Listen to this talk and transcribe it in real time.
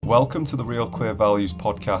Welcome to the Real Clear Values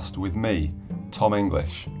podcast with me, Tom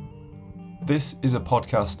English. This is a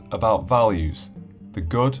podcast about values, the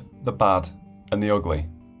good, the bad, and the ugly.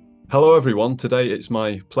 Hello everyone, today it's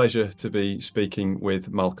my pleasure to be speaking with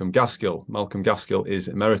Malcolm Gaskill. Malcolm Gaskill is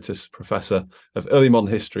Emeritus Professor of Early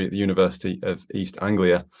Modern History at the University of East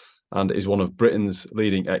Anglia and is one of Britain's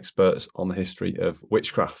leading experts on the history of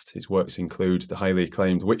witchcraft. His works include the highly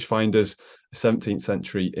acclaimed Witchfinders, a 17th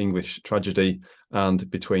century English tragedy, and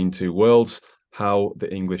Between Two Worlds, How the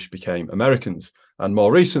English Became Americans. And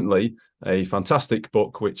more recently, a fantastic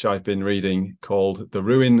book which I've been reading called The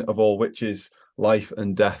Ruin of All Witches, Life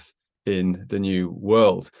and Death in the New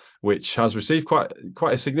World, which has received quite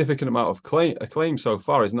a significant amount of acclaim so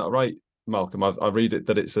far. Isn't that right, Malcolm? I read it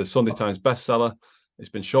that it's a Sunday Times bestseller. It's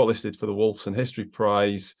been shortlisted for the Wolfson History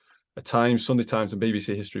Prize, a Times, Sunday Times and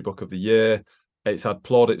BBC History Book of the Year. It's had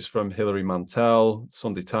plaudits from Hilary Mantel,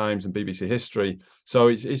 Sunday Times and BBC History. So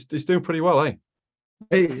it's doing pretty well, eh?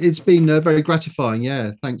 It's been very gratifying. Yeah,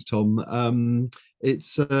 thanks, Tom.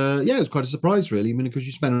 It's quite a surprise, really. I mean, because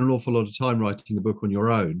you spend an awful lot of time writing a book on your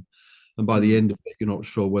own, and by the end of it, you're not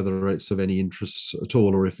sure whether it's of any interest at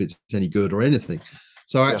all or if it's any good or anything.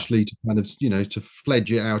 So actually, to kind of to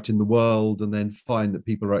fledge it out in the world and then find that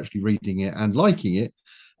people are actually reading it and liking it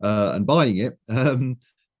and buying it,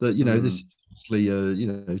 this is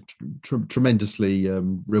tremendously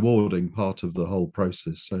rewarding part of the whole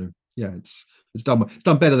process. So yeah, it's done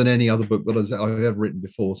better than any other book that I've ever written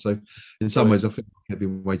before. So in some ways, I feel like I've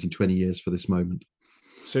been waiting 20 years for this moment.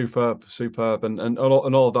 Superb. And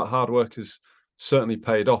all of that hard work has certainly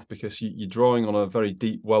paid off, because you're drawing on a very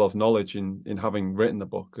deep well of knowledge in having written the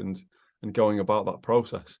book and going about that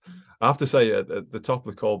process. I have to say at the top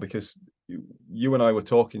of the call, because you and I were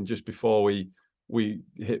talking just before we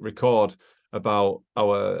hit record about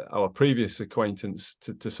our previous acquaintance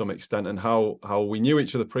to some extent, and how we knew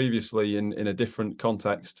each other previously in a different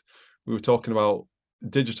context. We were talking about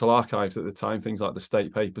digital archives at the time, things like the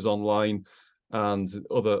State Papers Online and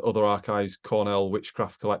other archives, Cornell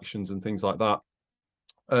witchcraft collections and things like that.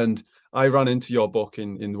 And I ran into your book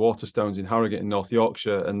in Waterstones in Harrogate in North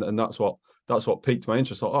Yorkshire, and that's what piqued my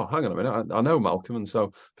interest. I thought, oh, hang on a minute, I know Malcolm, and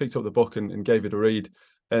so picked up the book and gave it a read.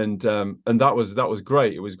 And that was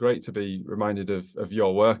great. It was great to be reminded of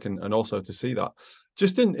your work and also to see that.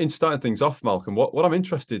 Just in starting things off, Malcolm, what I'm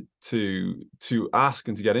interested to ask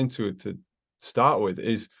and to get into to start with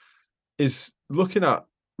is looking at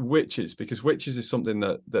witches, because witches is something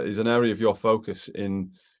that is an area of your focus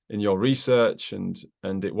in your research, and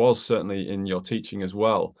it was certainly in your teaching as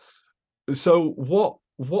well. So what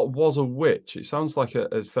was a witch? It sounds like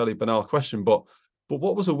a fairly banal question, but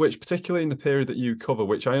what was a witch, particularly in the period that you cover,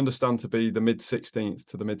 which I understand to be the mid-16th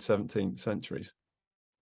to the mid-17th centuries?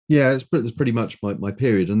 Yeah, it's pretty much my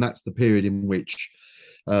period, and that's the period in which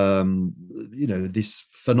this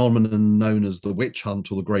phenomenon known as the witch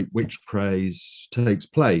hunt or the great witch craze takes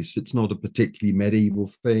place. It's not a particularly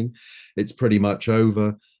medieval thing. It's pretty much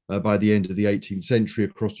over by the end of the 18th century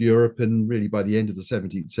across Europe, and really by the end of the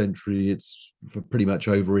 17th century, it's pretty much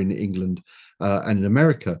over in England and in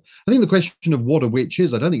America. I think the question of what a witch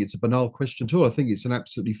is, I don't think it's a banal question at all. I think it's an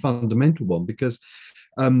absolutely fundamental one, because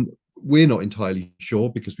we're not entirely sure,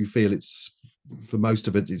 because we feel it's, for most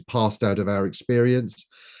of it, is passed out of our experience.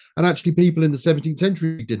 And actually, people in the 17th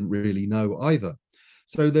century didn't really know either.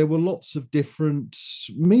 So there were lots of different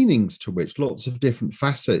meanings to witch, lots of different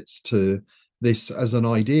facets to this as an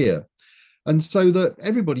idea. And so that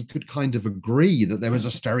everybody could kind of agree that there was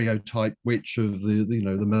a stereotype witch of the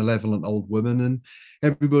malevolent old woman, and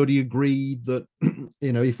everybody agreed that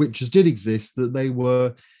if witches did exist, that they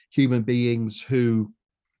were human beings who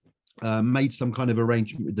made some kind of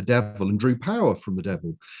arrangement with the devil and drew power from the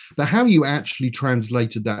devil. But how you actually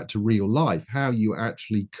translated that to real life, how you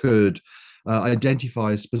actually could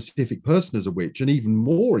identify a specific person as a witch, and even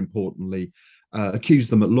more importantly, accuse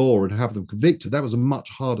them at law and have them convicted, that was a much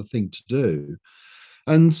harder thing to do.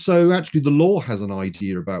 And so actually the law has an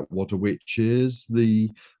idea about what a witch is. The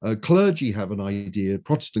clergy have an idea,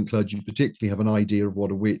 Protestant clergy particularly have an idea of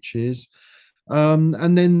what a witch is.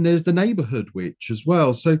 And then there's the neighborhood witch as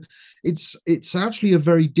well. So it's actually a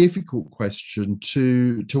very difficult question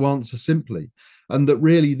to answer simply, and that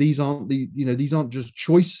really these aren't just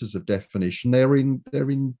choices of definition. They're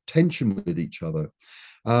in tension with each other,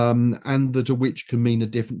 and that a witch can mean a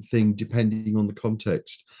different thing depending on the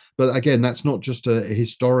context. But again, that's not just a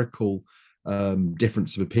historical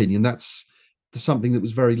difference of opinion. That's something that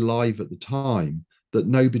was very live at the time, that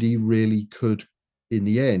nobody really could, in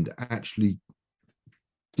the end, actually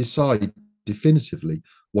decide definitively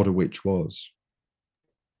what a witch was.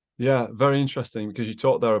 Yeah, very interesting, because you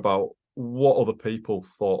talked there about what other people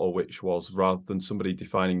thought a witch was, rather than somebody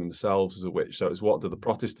defining themselves as a witch. So it's what do the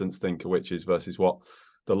Protestants think a witch is versus what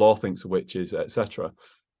the law thinks a witch is, etc.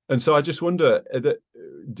 And so I just wonder,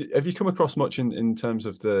 have you come across much in terms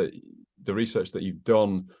of the research that you've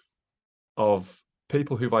done of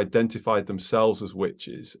people who've identified themselves as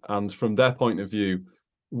witches, and from their point of view,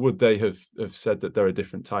 would they have said that there are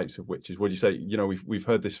different types of witches? Would you say, we've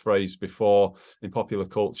heard this phrase before in popular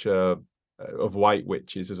culture of white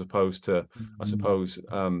witches, as opposed to, I suppose,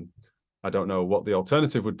 I don't know what the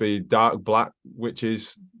alternative would be, dark black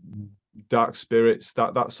witches, dark spirits,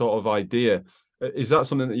 that sort of idea. Is that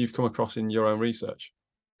something that you've come across in your own research?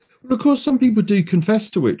 Well, of course, some people do confess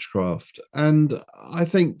to witchcraft. And I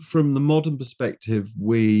think from the modern perspective,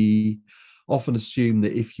 we often assume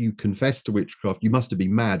that if you confess to witchcraft, you must have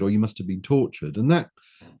been mad or you must have been tortured. And that,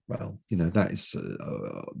 well, that is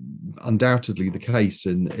undoubtedly the case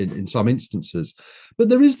in some instances. But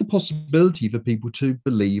there is the possibility for people to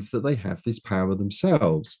believe that they have this power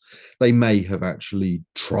themselves. They may have actually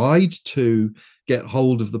tried to get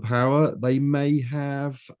hold of the power. They may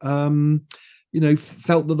have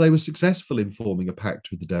felt that they were successful in forming a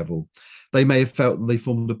pact with the devil. They may have felt that they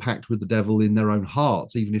formed a pact with the devil in their own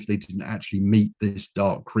hearts, even if they didn't actually meet this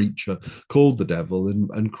dark creature called the devil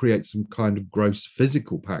and create some kind of gross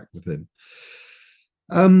physical pact with him.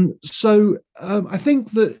 I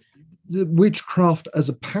think that the witchcraft as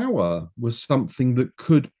a power was something that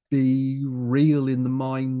could be real in the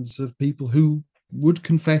minds of people who would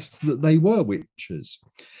confess that they were witches.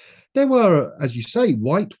 There were, as you say,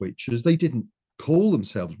 white witches. They didn't call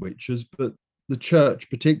themselves witches, but the church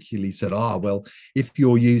particularly said, well, if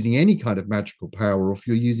you're using any kind of magical power, or if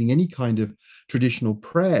you're using any kind of traditional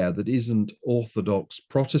prayer that isn't Orthodox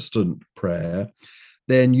Protestant prayer,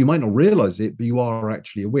 then you might not realize it, but you are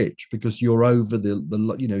actually a witch, because you're over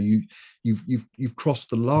you've crossed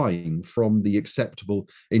the line from the acceptable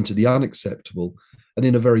into the unacceptable. And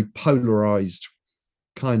in a very polarized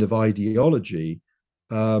kind of ideology,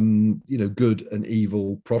 good and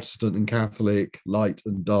evil, Protestant and Catholic, light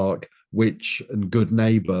and dark, witch and good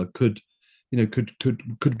neighbor could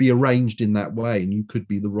be arranged in that way, and you could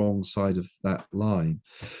be the wrong side of that line.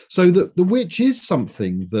 So the witch is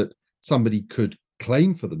something that somebody could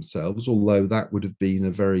claim for themselves, although that would have been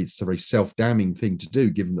a very self-damning thing to do,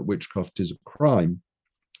 given that witchcraft is a crime.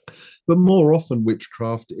 But more often,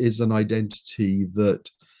 witchcraft is an identity that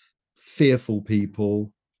fearful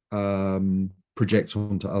people project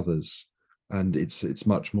onto others, and it's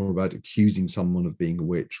much more about accusing someone of being a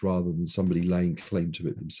witch rather than somebody laying claim to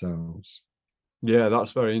it themselves. Yeah,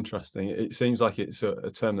 that's very interesting. It seems like it's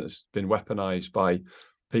a term that's been weaponized by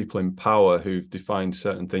people in power who've defined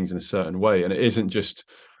certain things in a certain way, and it isn't just,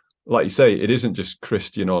 like you say, it isn't just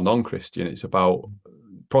Christian or non-Christian. It's about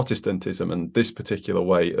Protestantism and this particular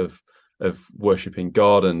way of worshipping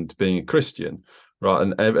God and being a Christian, right?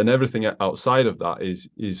 And everything outside of that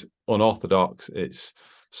is unorthodox. It's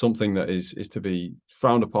something that is to be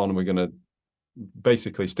frowned upon, and we're going to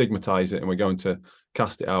basically stigmatize it, and we're going to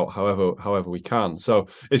cast it out however we can. So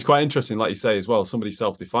it's quite interesting, like you say as well, somebody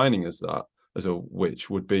self-defining as that, as a witch,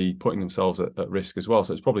 would be putting themselves at risk as well.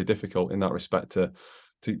 So it's probably difficult in that respect to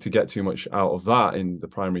get too much out of that in the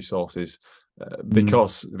primary sources,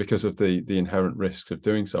 because of the inherent risks of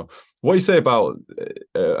doing so. What you say about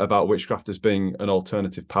witchcraft as being an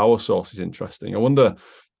alternative power source is interesting. I wonder,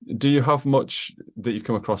 do you have much that you've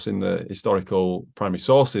come across in the historical primary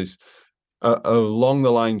sources along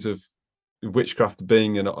the lines of witchcraft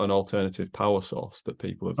being an alternative power source that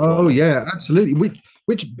people have drawn? Oh yeah, absolutely.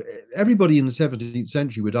 Which everybody in the 17th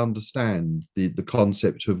century would understand the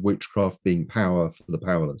concept of witchcraft being power for the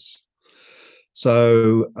powerless.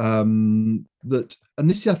 So that, and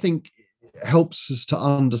this I think helps us to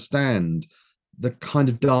understand the kind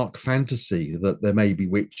of dark fantasy that there may be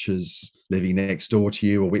witches living next door to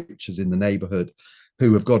you, or witches in the neighborhood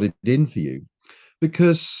who have got it in for you,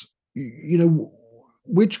 because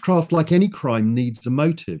witchcraft, like any crime, needs a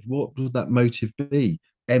motive. What would that motive be?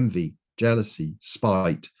 Envy, jealousy,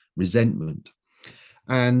 spite, resentment.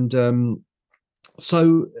 And this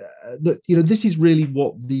is really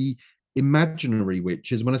what the imaginary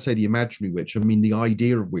witch is. When I say the imaginary witch, I mean the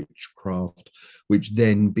idea of witchcraft, which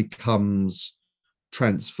then becomes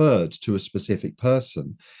transferred to a specific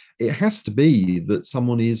person. It has to be that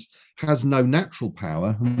someone has no natural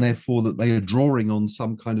power, and therefore that they are drawing on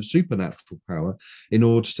some kind of supernatural power in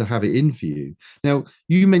order to have it in for you. Now,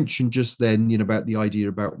 you mentioned just then, about the idea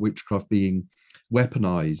about witchcraft being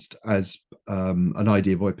weaponized as an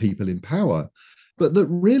idea by people in power, but that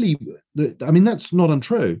really, that's not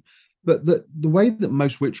untrue. But the way that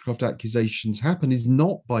most witchcraft accusations happen is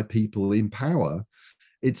not by people in power.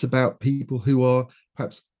 It's about people who are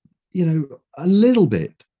perhaps, a little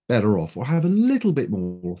bit better off or have a little bit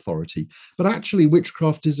more authority. But actually,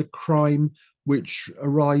 witchcraft is a crime which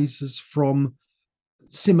arises from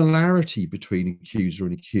similarity between accuser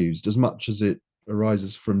and accused as much as it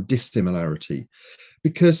arises from dissimilarity.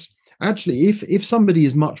 Because actually, if somebody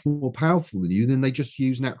is much more powerful than you, then they just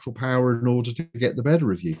use natural power in order to get the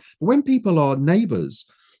better of you. But when people are neighbors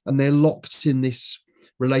and they're locked in this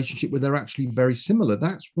relationship where they're actually very similar,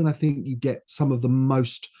 that's when I think you get some of the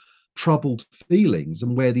most troubled feelings,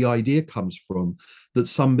 and where the idea comes from that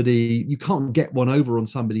somebody, you can't get one over on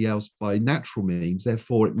somebody else by natural means,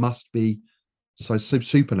 therefore it must be so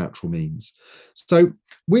supernatural means. So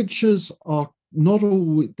witches are not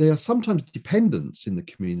all, they are sometimes dependents in the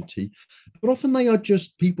community, but often they are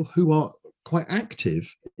just people who are quite active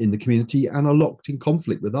in the community and are locked in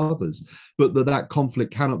conflict with others, but that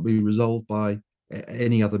conflict cannot be resolved by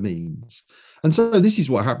any other means. And so this is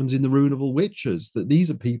what happens in the Ruin of All Witches, that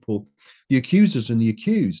these are people, the accusers and the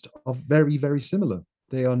accused are very, very similar.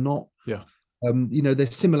 They are not,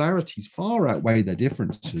 their similarities far outweigh their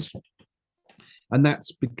differences. And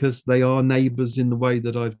that's because they are neighbours in the way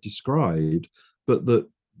that I've described, but that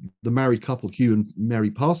the married couple, Hugh and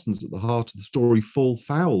Mary Parsons, at the heart of the story, fall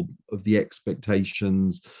foul of the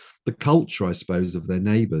expectations, the culture, I suppose, of their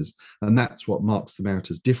neighbours. And that's what marks them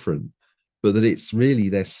out as different. But that it's really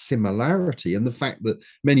their similarity and the fact that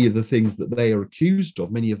many of the things that they are accused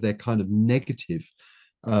of, many of their kind of negative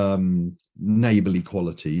neighbourly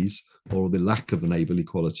qualities, or the lack of the neighbourly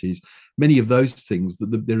qualities, many of those things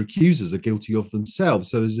that their accusers are guilty of themselves.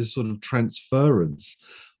 So there's this sort of transference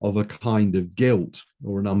of a kind of guilt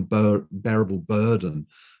or an unbearable burden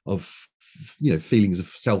of, feelings of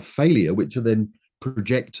self-failure, which are then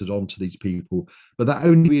projected onto these people. But that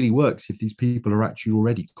only really works if these people are actually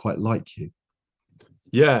already quite like you.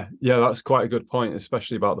 Yeah, that's quite a good point,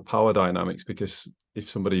 especially about the power dynamics, because if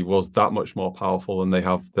somebody was that much more powerful and they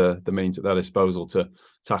have the means at their disposal to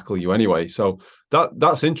tackle you anyway. So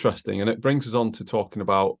that's interesting. And it brings us on to talking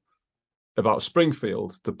about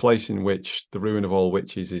Springfield, the place in which the Ruin of All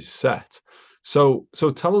Witches is set. So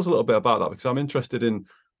tell us a little bit about that, because I'm interested in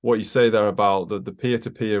what you say there about the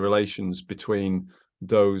peer-to-peer relations between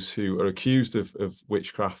those who are accused of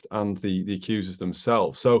witchcraft and the accusers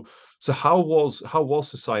themselves. So how was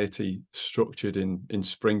society structured in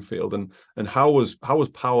Springfield, and how was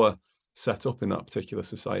power set up in that particular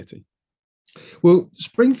society? Well,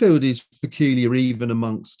 Springfield is peculiar even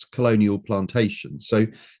amongst colonial plantations. So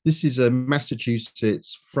this is a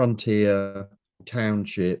Massachusetts frontier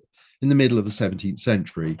township in the middle of the 17th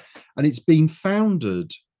century, and it's been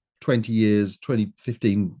founded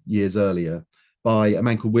 15 years earlier by a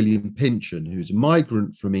man called William Pynchon, who's a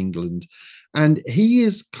migrant from England. And he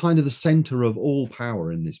is kind of the center of all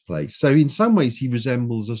power in this place. So in some ways, he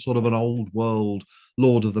resembles a sort of an old world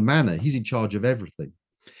lord of the manor. He's in charge of everything.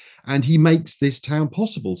 And he makes this town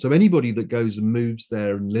possible. So anybody that goes and moves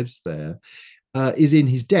there and lives there is in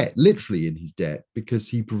his debt, literally in his debt, because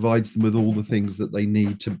he provides them with all the things that they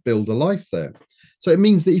need to build a life there. So it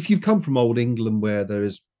means that if you've come from old England,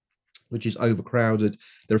 which is overcrowded,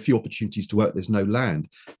 there are few opportunities to work, there's no land,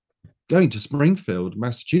 going to Springfield,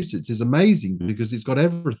 Massachusetts is amazing because it's got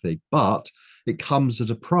everything, but it comes at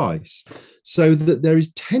a price. So that there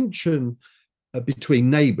is tension between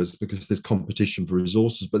neighbours because there's competition for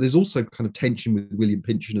resources, but there's also kind of tension with William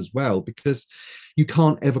Pynchon as well, because you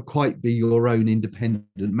can't ever quite be your own independent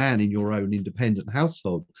man in your own independent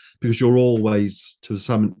household, because you're always to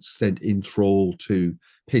some extent in thrall to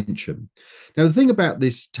Pynchon. Now, the thing about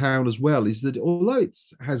this town as well is that although it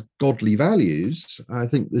has godly values, I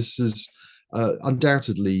think this is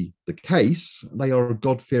undoubtedly the case. They are a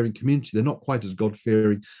God-fearing community. They're not quite as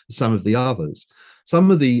God-fearing as some of the others.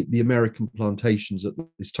 Some of the American plantations at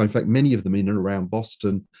this time, in fact, many of them in and around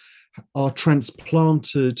Boston, are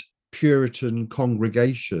transplanted Puritan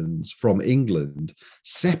congregations from England,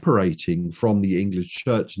 separating from the English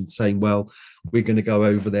church and saying, well, we're going to go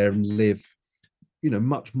over there and live,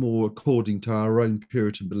 much more according to our own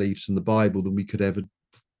Puritan beliefs in the Bible than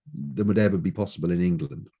would ever be possible in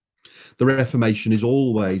England. The Reformation is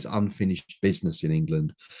always unfinished business in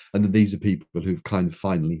England, and that these are people who've kind of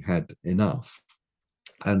finally had enough.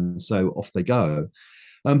 And so off they go.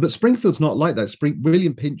 But Springfield's not like that.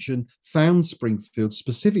 William Pynchon found Springfield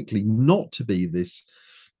specifically not to be this,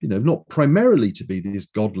 not primarily to be this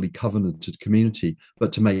godly covenanted community,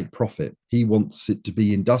 but to make profit. He wants it to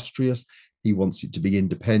be industrious. He wants it to be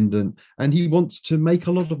independent, and he wants to make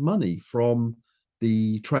a lot of money from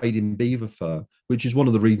the trade in beaver fur, which is one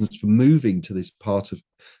of the reasons for moving to this part of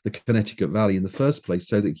the Connecticut Valley in the first place,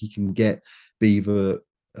 so that he can get beaver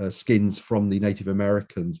skins from the Native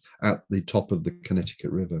Americans at the top of the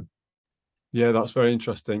Connecticut River. Yeah, that's very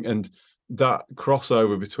interesting. And that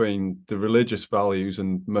crossover between the religious values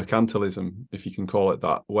and mercantilism, if you can call it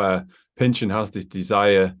that, where Pynchon has this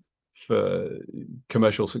desire for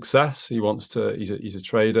commercial success. He wants to, he's a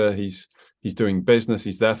trader, he's doing business,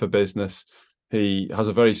 he's there for business. He has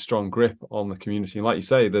a very strong grip on the community. And like you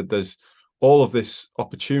say, that there's all of this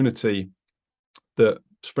opportunity that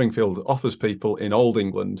Springfield offers people in Old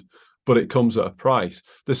England, but it comes at a price.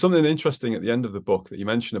 There's something interesting at the end of the book that you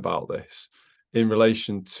mention about this in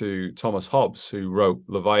relation to Thomas Hobbes, who wrote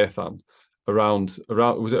Leviathan around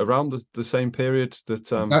was it around the same period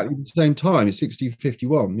that at the same time, it's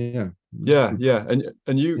 1651. Yeah.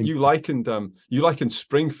 And you likened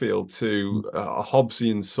Springfield to a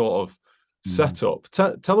Hobbesian sort of setup.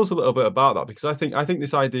 Tell us a little bit about that, because I think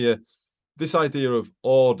this idea of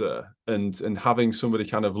order and having somebody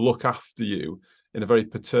kind of look after you in a very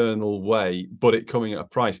paternal way, but it coming at a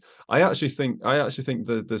price. I actually think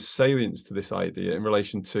there's salience to this idea in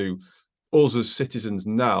relation to us as citizens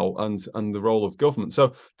now and the role of government.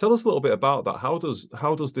 So tell us a little bit about that. How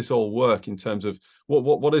does this all work in terms of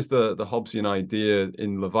what is the Hobbesian idea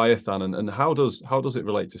in Leviathan, and how does it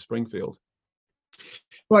relate to Springfield?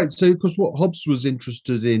 Right. So, because what Hobbes was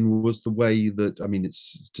interested in was the way that, I mean,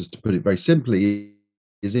 it's just to put it very simply,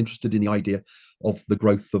 is interested in the idea of the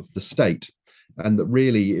growth of the state. And that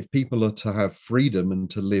really, if people are to have freedom and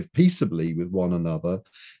to live peaceably with one another,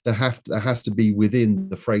 there has to be within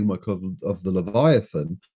the framework of the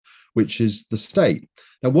Leviathan, which is the state.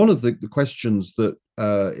 Now, one of the questions that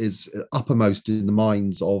is uppermost in the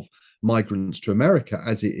minds of migrants to America,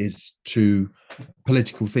 as it is to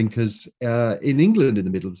political thinkers in England in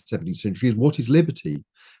the middle of the 17th century, is what is liberty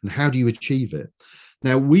and how do you achieve it?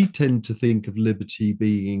 Now, we tend to think of liberty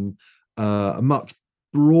being a much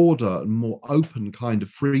broader and more open kind of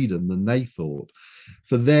freedom than they thought.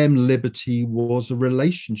 For them, liberty was a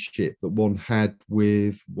relationship that one had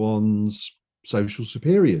with one's social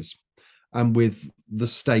superiors and with the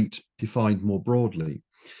state defined more broadly.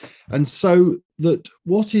 And so that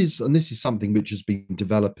what is, and this is something which has been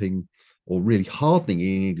developing or really hardening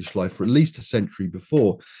in English life for at least a century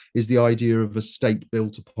before, is the idea of a state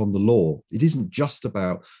built upon the law. It isn't just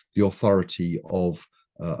about the authority of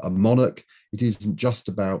a monarch. It isn't just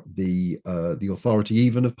about the authority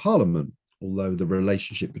even of Parliament, although the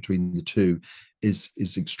relationship between the two is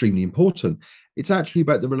extremely important. It's actually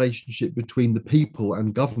about the relationship between the people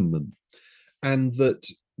and government, and that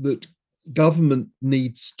government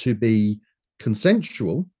needs to be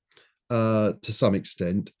consensual to some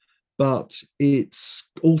extent, but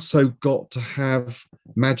it's also got to have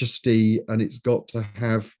majesty, and it's got to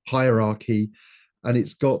have hierarchy, and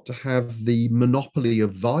it's got to have the monopoly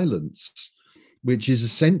of violence, which is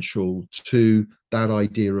essential to that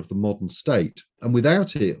idea of the modern state. And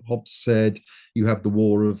without it, Hobbes said, you have the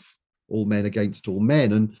war of all men against all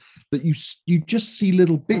men, and that you just see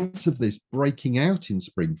little bits of this breaking out in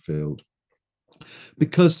Springfield,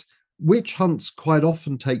 because witch hunts quite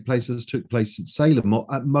often take place, as took place at Salem,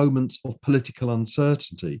 at moments of political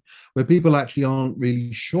uncertainty, where people actually aren't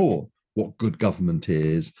really sure what good government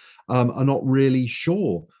is, are not really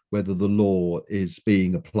sure whether the law is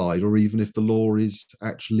being applied, or even if the law is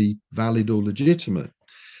actually valid or legitimate.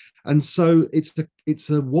 And so it's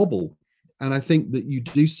a wobble. And I think that you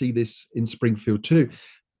do see this in Springfield too.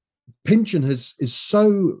 Pynchon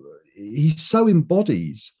he so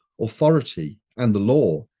embodies authority and the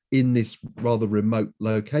law in this rather remote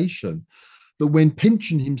location that when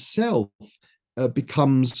Pynchon himself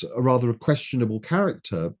becomes a questionable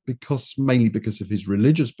character, mainly because of his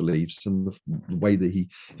religious beliefs and the way that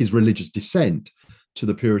his religious descent to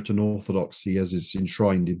the Puritan orthodoxy as is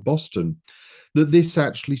enshrined in Boston, that this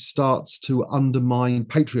actually starts to undermine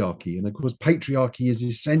patriarchy. And of course, patriarchy is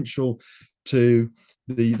essential to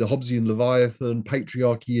the Hobbesian Leviathan.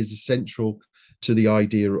 Patriarchy is essential to the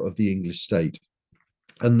idea of the English state.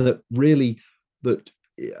 And that really, that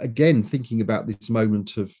again, thinking about this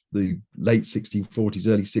moment of the late 1640s,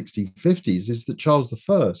 early 1650s, is that Charles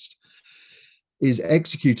I is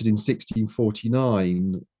executed in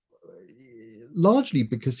 1649 largely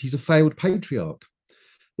because he's a failed patriarch.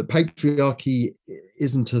 The patriarchy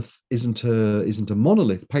isn't a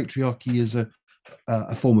monolith. Patriarchy is a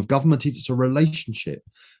form of government. It's a relationship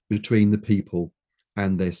between the people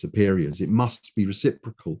and their superiors. It must be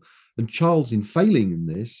reciprocal. And Charles, by failing in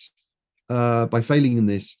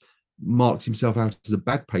this, marks himself out as a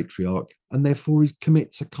bad patriarch, and therefore he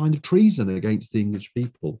commits a kind of treason against the English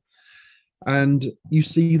people. And you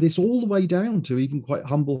see this all the way down to even quite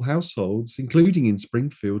humble households, including in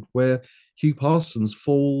Springfield, where Hugh Parsons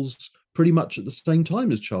falls pretty much at the same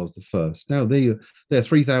time as Charles I. Now they're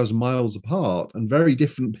 3,000 miles apart and very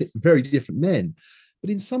different men, but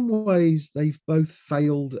in some ways they've both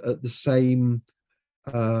failed at the same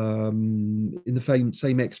in the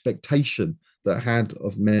same expectation that had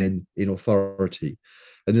of men in authority.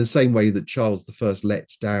 And in the same way that Charles I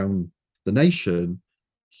lets down the nation,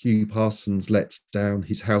 Hugh Parsons lets down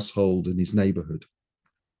his household and his neighborhood,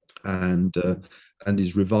 and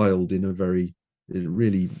is reviled in a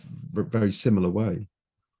really very similar way.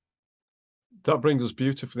 That brings us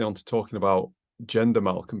beautifully on to talking about gender,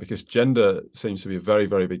 Malcolm, because gender seems to be a very,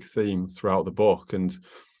 very big theme throughout the book. And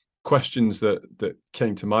questions that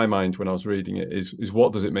came to my mind when I was reading it is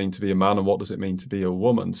what does it mean to be a man and what does it mean to be a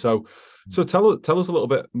woman? So tell us a little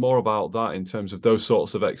bit more about that in terms of those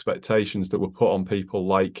sorts of expectations that were put on people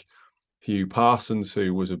like Hugh Parsons,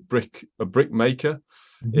 who was a brick maker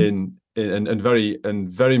and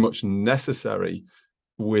very much necessary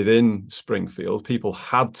within Springfield. People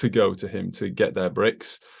had to go to him to get their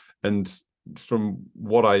bricks, and from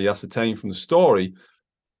what I ascertained from the story,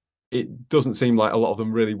 it doesn't seem like a lot of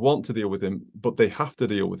them really want to deal with him, but they have to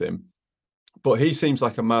deal with him. But he seems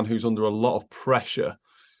like a man who's under a lot of pressure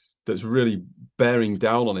that's really bearing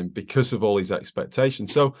down on him because of all these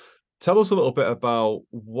expectations. So tell us a little bit about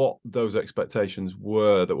what those expectations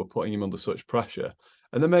were that were putting him under such pressure,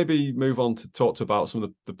 and then maybe move on to talk about some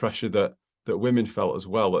of the pressure that women felt as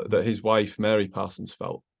well, that his wife, Mary Parsons,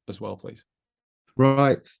 felt as well, please.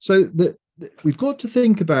 Right. So we've got to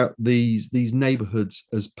think about these neighborhoods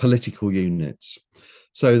as political units.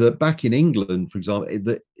 So that back in England, for example,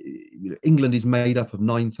 England is made up of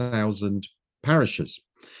 9,000 parishes,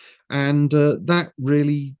 and that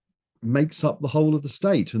really makes up the whole of the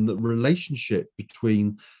state. And the relationship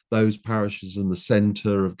between those parishes and the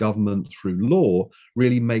centre of government through law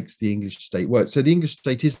really makes the English state work. So the English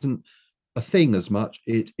state isn't a thing as much,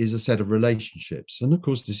 it is a set of relationships. And of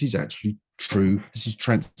course, this is actually true. This is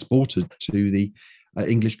transported to the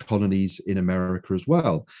English colonies in America as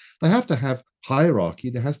well. They have to have hierarchy,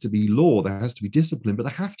 there has to be law, there has to be discipline, but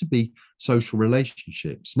there have to be social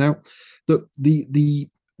relationships. Now, the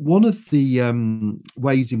one of the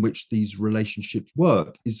ways in which these relationships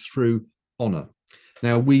work is through honor.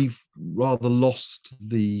 Now, we've rather lost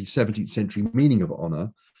the 17th century meaning of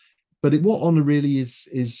honor, but what honor really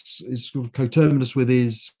is sort of coterminous with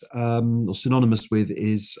or synonymous with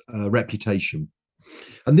is reputation.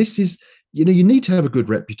 And this is, you need to have a good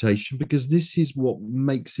reputation because this is what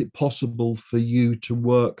makes it possible for you to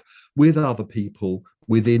work with other people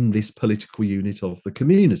within this political unit of the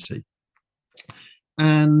community.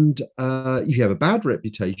 And if you have a bad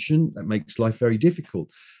reputation, that makes life very difficult.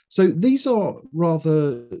 So these are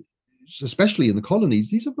rather, especially in the colonies,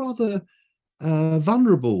 these are rather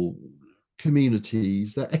vulnerable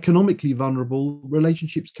communities. They're economically vulnerable.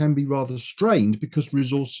 Relationships can be rather strained because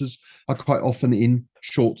resources are quite often in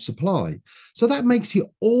short supply. So that makes it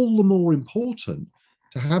all the more important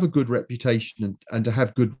to have a good reputation and to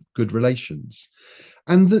have good relations.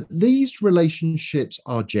 And that these relationships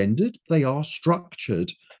are gendered, they are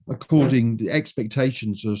structured the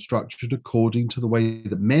expectations are structured according to the way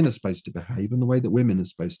that men are supposed to behave and the way that women are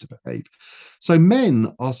supposed to behave. So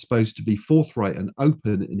men are supposed to be forthright and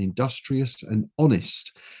open and industrious and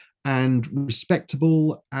honest and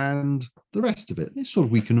respectable and the rest of it. This sort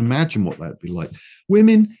of, we can imagine what that would be like.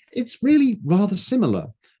 Women, it's really rather similar,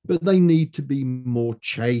 but they need to be more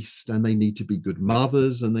chaste and they need to be good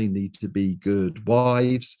mothers and they need to be good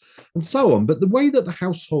wives and so on. But the way that the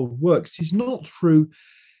household works is not through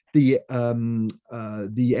the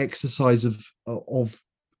exercise of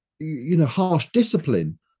harsh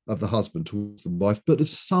discipline of the husband towards the wife, but of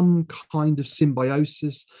some kind of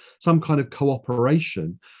symbiosis, some kind of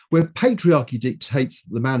cooperation, where patriarchy dictates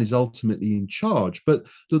that the man is ultimately in charge, but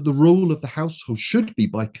that the rule of the household should be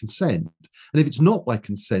by consent. And if it's not by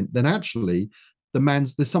consent, then actually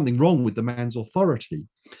there's something wrong with the man's authority.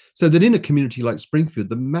 So that in a community like Springfield,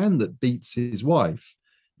 the man that beats his wife,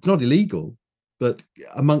 it's not illegal, but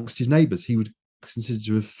amongst his neighbours, he would consider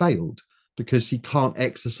to have failed because he can't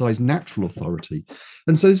exercise natural authority.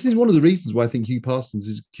 And so this is one of the reasons why I think Hugh Parsons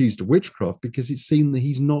is accused of witchcraft, because it's seen that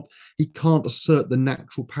he can't assert the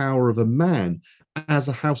natural power of a man as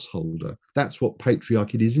a householder. That's what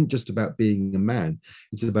patriarchy is. It isn't just about being a man,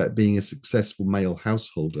 it's about being a successful male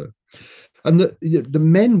householder. And the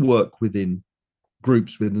men work within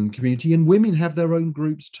groups within the community, and women have their own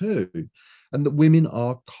groups too. And that women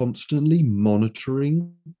are constantly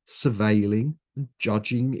monitoring, surveilling, and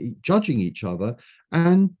judging each other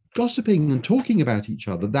and gossiping and talking about each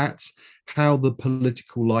other. That's how the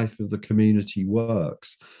political life of the community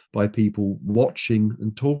works by people watching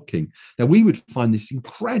and talking. Now, we would find this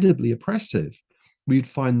incredibly oppressive. We'd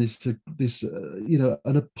find this an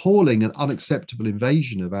appalling and unacceptable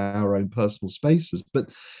invasion of our own personal spaces. But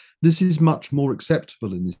this is much more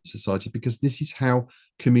acceptable in this society because this is how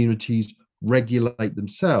communities regulate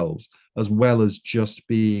themselves, as well as just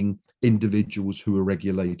being individuals who are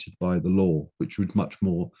regulated by the law, which would much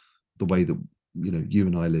more the way that you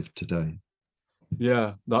and I live today.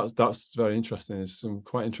 Yeah, that's very interesting. There's some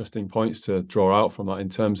quite interesting points to draw out from that in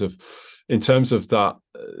terms of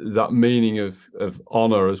that meaning of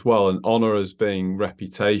honor as well, and honor as being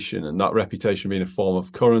reputation, and that reputation being a form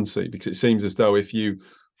of currency. Because it seems as though if you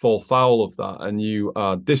fall foul of that and you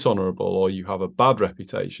are dishonorable or you have a bad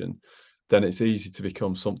reputation, then it's easy to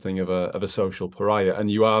become something of a social pariah, and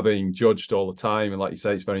you are being judged all the time. And like you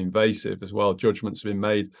say, it's very invasive as well. Judgments have been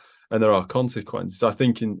made, and there are consequences. I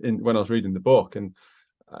think in when I was reading the book, and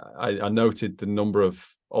I noted the number of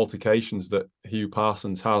altercations that Hugh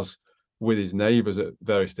Parsons has with his neighbours at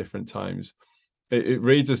various different times. It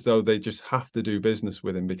reads as though they just have to do business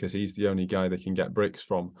with him because he's the only guy they can get bricks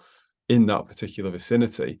from in that particular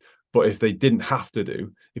vicinity. But if they didn't have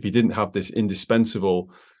to if he didn't have this indispensable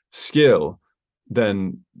skill,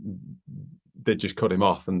 then they'd just cut him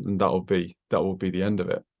off, and that would be the end of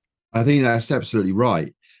it. I think that's absolutely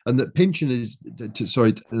right. And that Pynchon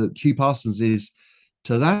Hugh Parsons is,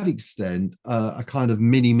 to that extent, a kind of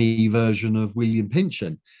mini-me version of William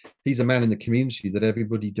Pynchon. He's a man in the community that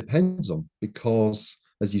everybody depends on because,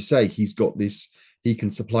 as you say, he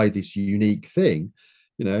can supply this unique thing.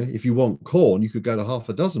 If you want corn, you could go to half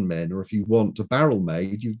a dozen men, or if you want a barrel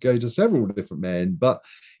made, you go to several different men. But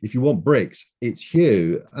if you want bricks, it's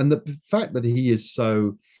Hugh. And the fact that he is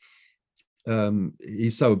so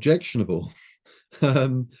objectionable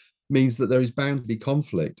means that there is bound to be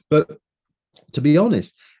conflict. But to be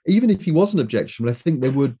honest, even if he wasn't objectionable, I think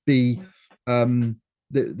there would be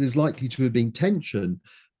there's likely to have been tension,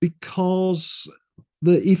 because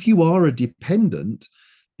if you are a dependent,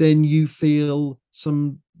 then you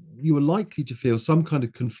are likely to feel some kind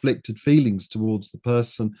of conflicted feelings towards the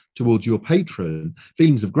person, towards your patron,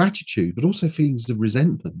 feelings of gratitude, but also feelings of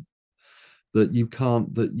resentment that you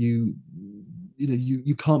can't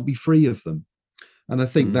be free of them. And I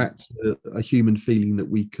think that's a human feeling that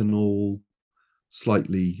we can all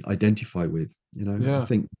slightly identify with. I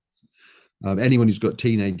think anyone who's got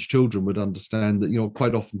teenage children would understand that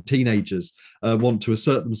quite often teenagers want to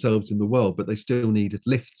assert themselves in the world, but they still need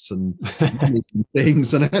lifts and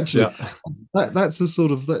things. And actually, that's a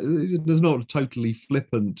sort of, there's not a totally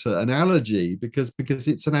flippant analogy because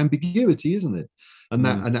it's an ambiguity, isn't it? And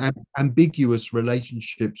that ambiguous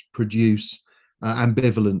relationships produce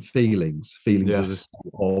ambivalent feelings as a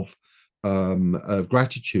sort of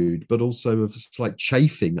gratitude, but also of a slight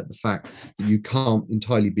chafing at the fact that you can't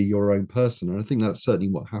entirely be your own person. And I think that's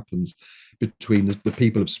certainly what happens between the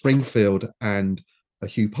people of Springfield and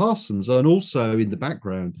Hugh Parsons, and also in the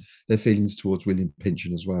background their feelings towards William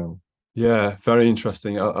Pynchon as well. Yeah, very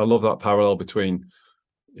interesting. I love that parallel between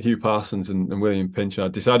Hugh Parsons and William Pynchon. I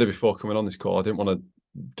decided before coming on this call I didn't want to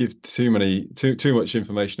give too much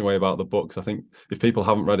information away about the books. I think if people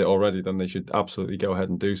haven't read it already, then they should absolutely go ahead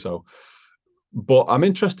and do so. But I'm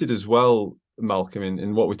interested as well, Malcolm,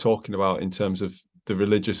 in what we're talking about in terms of the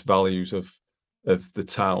religious values of the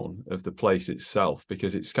town, of the place itself,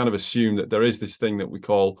 because it's kind of assumed that there is this thing that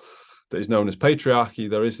is known as patriarchy.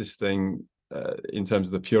 There is this thing in terms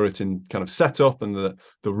of the Puritan kind of setup, and the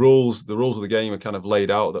rules of the game are kind of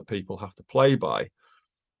laid out that people have to play by.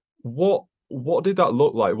 What did that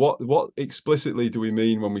look like? What explicitly do we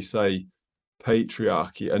mean when we say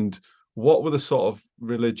patriarchy, and what were the sort of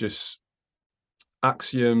religious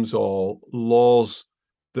axioms or laws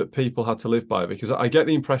that people had to live by? Because I get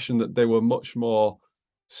the impression that they were much more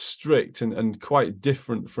strict and quite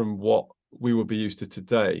different from what we would be used to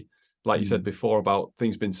today. Like you said before about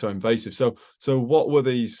things being so invasive. So what were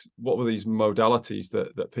these modalities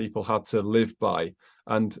that people had to live by,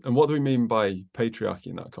 and what do we mean by patriarchy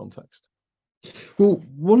in that context? Well,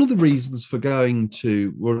 one of the reasons for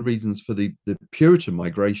the Puritan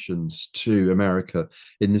migrations to America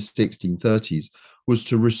in the 1630s was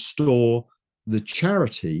to restore the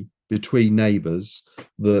charity between neighbors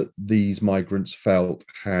that these migrants felt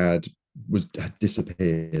had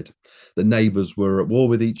disappeared. That neighbors were at war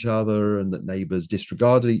with each other, and that neighbors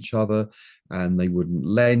disregarded each other, and they wouldn't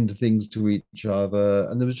lend things to each other.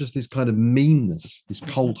 And there was just this kind of meanness, this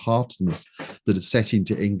cold-heartedness that had set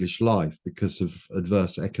into English life because of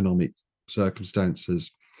adverse economic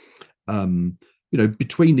circumstances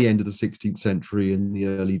between the end of the 16th century and the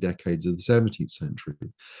early decades of the 17th century.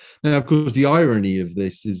 Now, of course, the irony of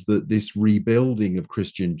this is that this rebuilding of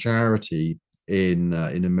Christian charity in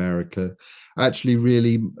America actually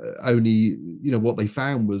really only, what they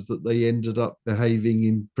found was that they ended up behaving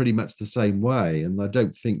in pretty much the same way. And I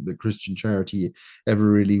don't think that Christian charity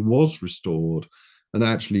ever really was restored. And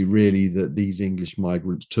actually, really, that these English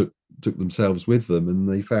migrants took themselves with them, and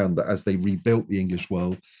they found that as they rebuilt the English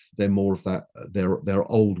world, then more of that their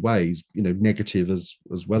old ways, negative as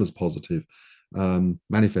well as positive,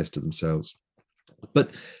 manifested themselves.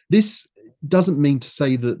 But this doesn't mean to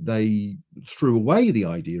say that they threw away the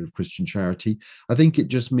idea of Christian charity. I think it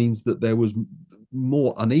just means that there was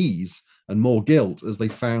more unease and more guilt as they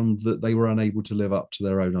found that they were unable to live up to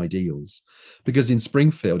their own ideals. Because in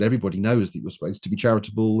Springfield, everybody knows that you're supposed to be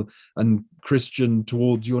charitable and Christian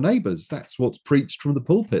towards your neighbors. That's what's preached from the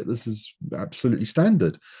pulpit. This is absolutely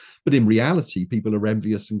standard. But in reality, people are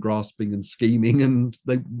envious and grasping and scheming, and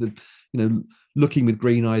looking with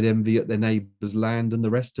green-eyed envy at their neighbors' land and the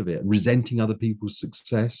rest of it, and resenting other people's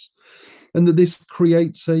success. And that this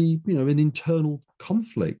creates an internal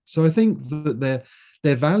conflict. So I think that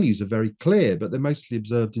their values are very clear, but they're mostly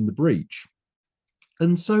observed in the breach.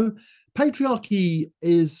 And so patriarchy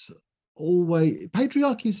is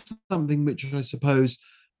something which I suppose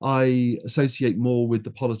I associate more with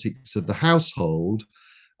the politics of the household,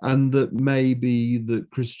 and that maybe that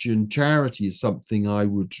Christian charity is something I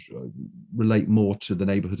would relate more to the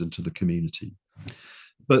neighborhood and to the community.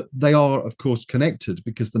 But they are, of course, connected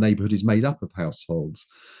because the neighborhood is made up of households.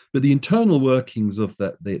 But the internal workings of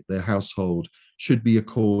their household should be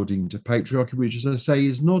according to patriarchy, which, as I say,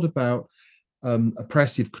 is not about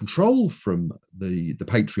oppressive control from the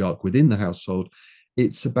patriarch within the household.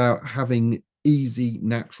 It's about having easy,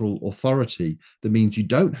 natural authority that means you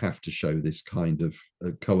don't have to show this kind of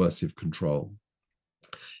coercive control.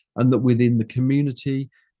 And that within the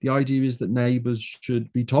community, the idea is that neighbors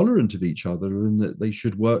should be tolerant of each other, and that they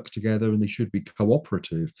should work together, and they should be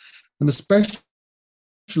cooperative. And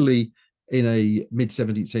especially in a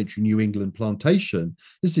mid-17th century New England plantation,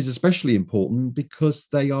 this is especially important because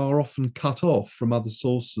they are often cut off from other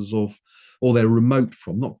sources of, or they're remote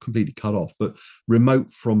from, not completely cut off, but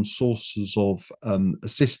remote from sources of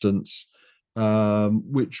assistance,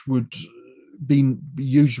 which would be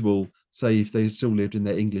usual, say, if they still lived in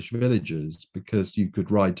their English villages, because you could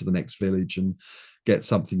ride to the next village and get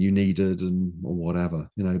something you needed or whatever,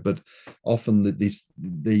 but often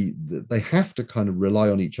they have to kind of rely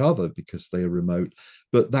on each other because they are remote,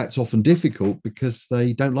 but that's often difficult because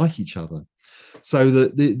they don't like each other. So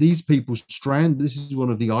that these people this is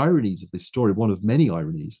one of the ironies of this story, one of many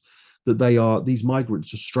ironies, that these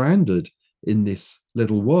migrants are stranded in this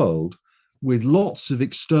little world with lots of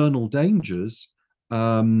external dangers,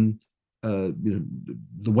 the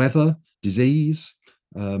weather, disease,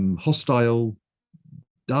 hostile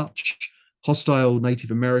Dutch, hostile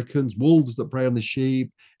Native Americans, wolves that prey on the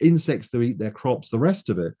sheep, insects that eat their crops, the rest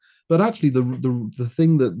of it. But actually, the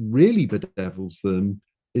thing that really bedevils them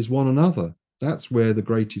is one another. That's where the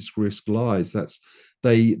greatest risk lies.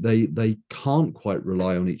 They can't quite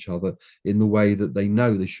rely on each other in the way that they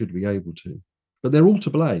know they should be able to. But they're all to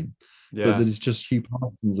blame. Yeah. But that it's just Hugh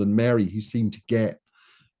Parsons and Mary who seem to get,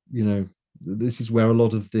 this is where a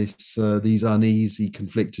lot of these uneasy,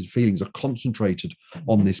 conflicted feelings are concentrated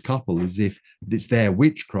on this couple, as if it's their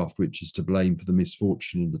witchcraft which is to blame for the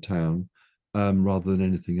misfortune of the town, rather than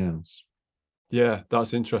anything else. Yeah,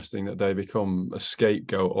 that's interesting that they become a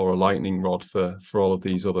scapegoat or a lightning rod for all of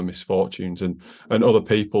these other misfortunes and other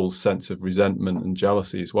people's sense of resentment and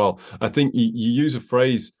jealousy as well. I think you use a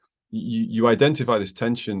phrase, you identify this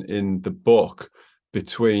tension in the book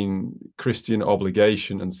between Christian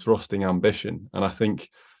obligation and thrusting ambition. And I think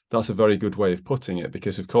that's a very good way of putting it,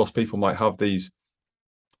 because of course people might have these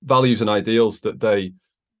values and ideals that they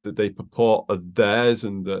purport are theirs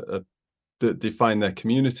and that define their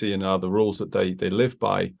community and are the rules that they live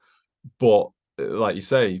by. But like you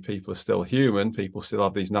say, people are still human, people still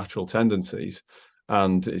have these natural tendencies.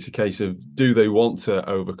 And it's a case of, do they want to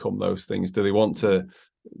overcome those things? Do they want to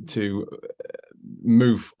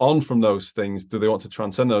move on from those things? Do they want to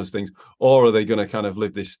transcend those things, or are they going to kind of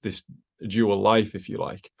live this dual life, if you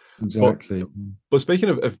like? Exactly. But speaking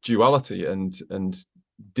of duality and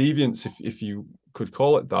deviance, if you could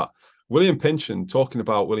call it that, William Pynchon, talking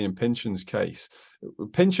about William Pynchon's case,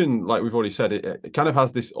 Pynchon, like we've already said, it kind of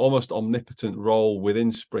has this almost omnipotent role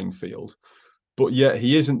within Springfield, but yet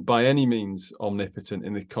he isn't by any means omnipotent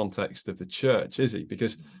in the context of the church, is he?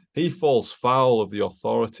 Because he falls foul of the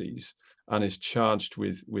authorities and is charged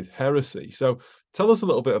with heresy. So Tell us a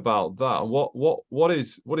little bit about that. What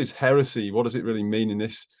is heresy? What does it really mean in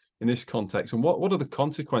this context? And what are the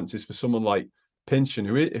consequences for someone like Pynchon,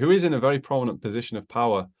 who is in a very prominent position of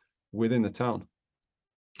power within the town?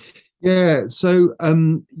 Yeah, so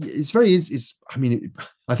it's very. It's. I mean,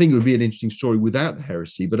 I think it would be an interesting story without the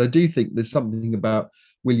heresy, but I do think there's something about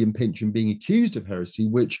William Pynchon being accused of heresy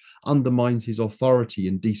which undermines his authority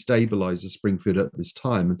and destabilizes Springfield at this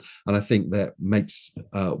time, and I think that makes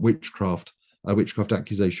a witchcraft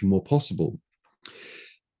accusation more possible.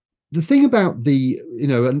 The thing about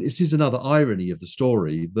and this is another irony of the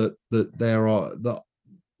story, that there are that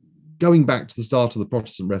going back to the start of the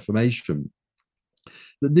Protestant Reformation,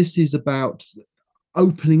 that this is about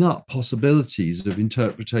opening up possibilities of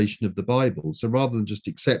interpretation of the Bible. So rather than just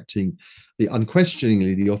accepting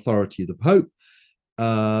unquestioningly the authority of the Pope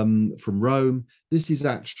from Rome, this is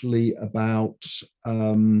actually about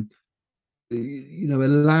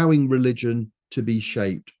allowing religion to be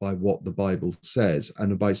shaped by what the Bible says,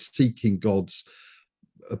 and by seeking God's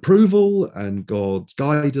approval and God's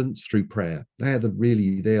guidance through prayer. They're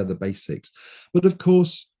the basics. But of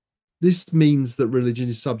course, this means that religion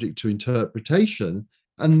is subject to interpretation,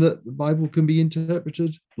 and that the Bible can be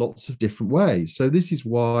interpreted lots of different ways. So this is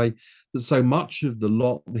why that so much of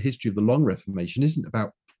the history of the Long Reformation isn't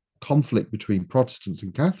about conflict between Protestants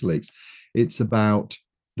and Catholics. It's about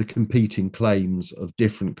the competing claims of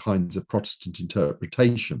different kinds of Protestant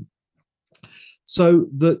interpretation. So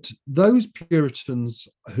that those Puritans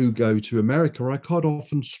who go to America are quite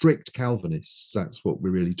often strict Calvinists. That's what we're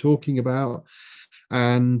really talking about.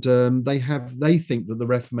 And they think that the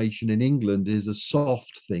Reformation in England is a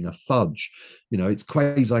soft thing, a fudge. It's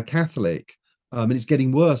quasi-Catholic, and it's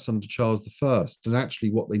getting worse under Charles I. And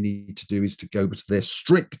actually, what they need to do is to go to their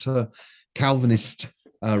stricter Calvinist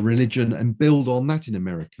religion and build on that in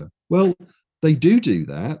America. Well, they do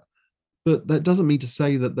that, but that doesn't mean to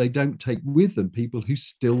say that they don't take with them people who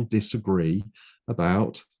still disagree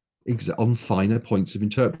on finer points of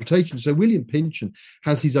interpretation. So William Pynchon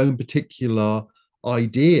has his own particular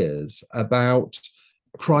ideas about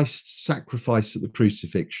Christ's sacrifice at the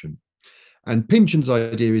crucifixion. And Pynchon's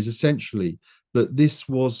idea is essentially that this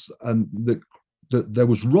was that there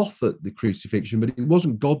was wrath at the crucifixion, but it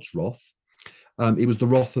wasn't God's wrath. It was the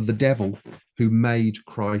wrath of the devil who made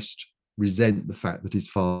Christ resent the fact that his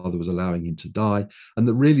Father was allowing him to die, and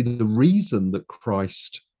that really the reason that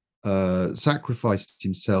Christ sacrificed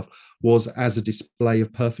himself was as a display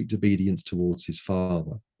of perfect obedience towards his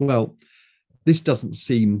Father. Well, this doesn't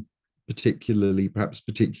seem particularly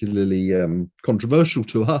controversial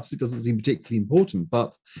to us. It doesn't seem particularly important,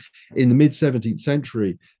 but in the mid-17th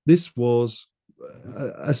century, this was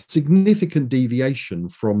a significant deviation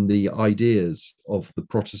from the ideas of the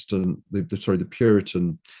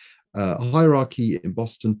Puritan hierarchy in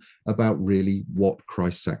Boston about really what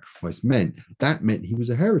Christ's sacrifice meant. That meant he was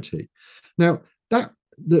a heretic. Now,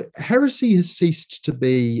 the heresy has ceased to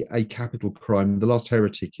be a capital crime. The last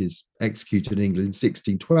heretic is executed in England in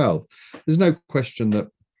 1612. There's no question that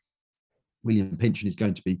William Pynchon is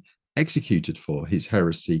going to be executed for his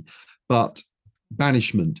heresy, but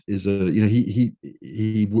banishment is he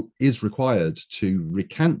is required to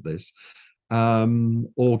recant this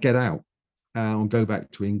or get out and go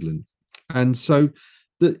back to England. And so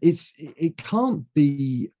it can't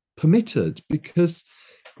be permitted, because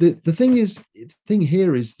the thing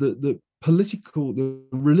here is that the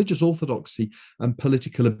religious orthodoxy and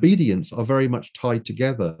political obedience are very much tied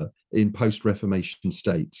together in post-Reformation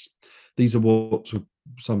states. These are what are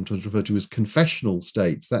sometimes referred to as confessional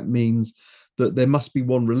states. That means that there must be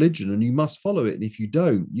one religion and you must follow it. And if you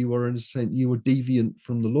don't, you are deviant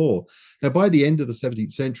from the law. Now, by the end of the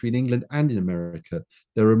 17th century in England and in America,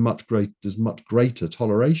 there's much greater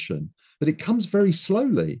toleration, but it comes very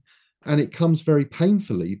slowly and it comes very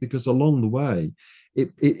painfully, because along the way,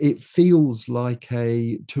 it feels like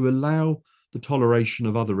to allow the toleration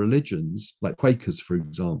of other religions, like Quakers, for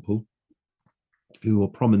example, who were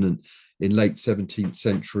prominent in late 17th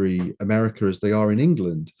century America as they are in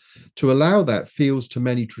England. To allow that feels to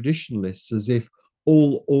many traditionalists as if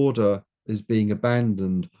all order is being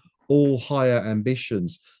abandoned, all higher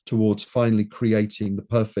ambitions towards finally creating the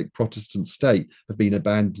perfect Protestant state have been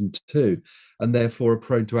abandoned too, and therefore are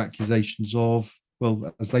prone to accusations of,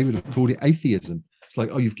 well, as they would have called it, atheism. It's like,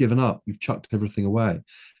 oh, you've given up, you've chucked everything away,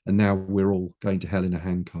 and now we're all going to hell in a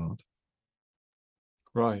handcart.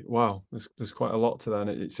 Right. Wow. There's quite a lot to that.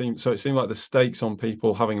 It seemed like the stakes on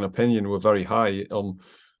people having an opinion were very high on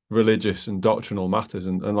religious and doctrinal matters,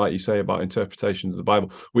 and like you say about interpretations of the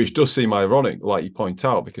Bible, which does seem ironic, like you point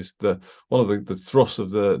out, because one of the thrusts of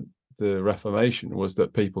the Reformation was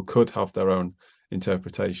that people could have their own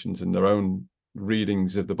interpretations and their own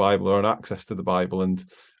readings of the Bible or an access to the Bible, and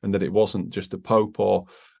that it wasn't just a pope or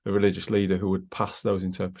a religious leader who would pass those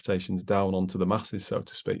interpretations down onto the masses, so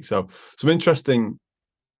to speak. So some interesting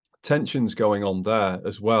tensions going on there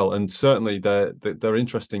as well, and certainly they're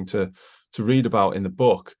interesting to read about in the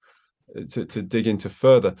book, to dig into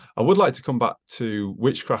further. I would like to come back to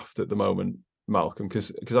witchcraft at the moment, Malcolm,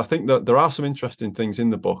 because I think that there are some interesting things in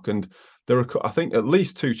the book, and there are, I think, at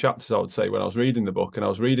least 2 chapters, I would say, when I was reading the book and I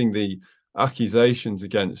was reading the accusations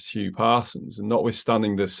against Hugh Parsons, and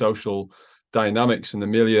notwithstanding the social dynamics and the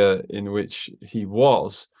milieu in which he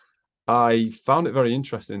was, I found it very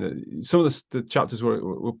interesting. Some of the chapters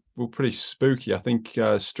were pretty spooky. I think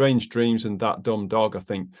Strange Dreams and That Dumb Dog, I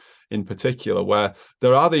think, in particular, where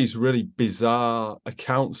there are these really bizarre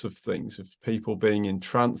accounts of things, of people being in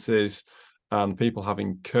trances and people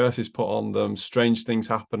having curses put on them, strange things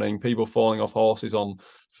happening, people falling off horses on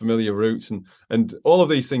familiar routes, and all of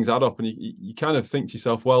these things add up, and you kind of think to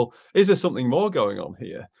yourself, well, is there something more going on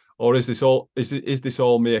here? Or is this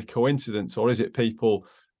all mere coincidence? Or is it people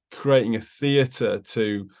creating a theatre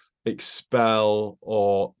to expel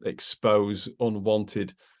or expose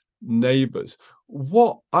unwanted neighbours?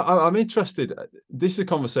 I'm interested. This is a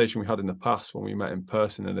conversation we had in the past when we met in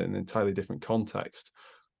person in an entirely different context.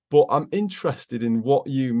 But I'm interested in what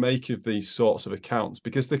you make of these sorts of accounts,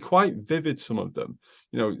 because they're quite vivid, some of them.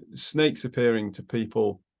 You know, snakes appearing to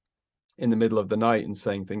people in the middle of the night and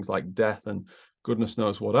saying things like death and goodness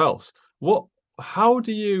knows what else. How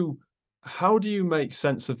do you make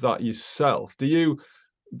sense of that yourself?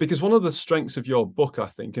 Because one of the strengths of your book, I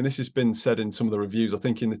think, and this has been said in some of the reviews, I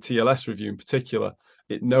think in the TLS review in particular,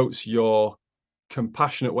 it notes your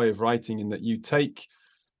compassionate way of writing, in that you take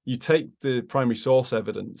the primary source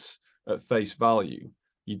evidence at face value.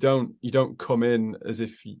 You don't come in as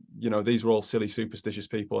if, you know, these were all silly, superstitious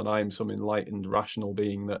people and I am some enlightened, rational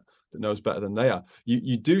being that knows better than they are.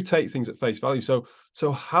 You do take things at face value. So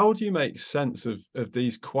how do you make sense of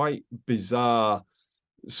these quite bizarre,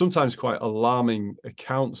 sometimes quite alarming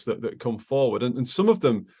accounts that come forward? And some of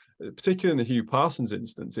them, particularly in the Hugh Parsons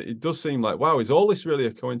instance, it does seem like, wow, is all this really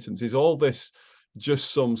a coincidence? Is all this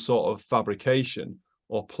just some sort of fabrication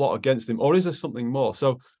or plot against him, or is there something more?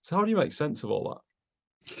 So how do you make sense of all that?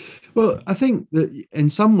 Well, I think that in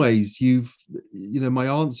some ways my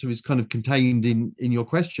answer is kind of contained in your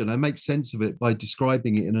question. I make sense of it by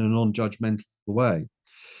describing it in a non-judgmental way.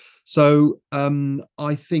 So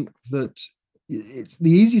I think that it's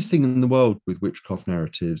the easiest thing in the world with witchcraft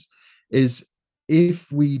narratives is,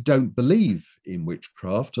 if we don't believe in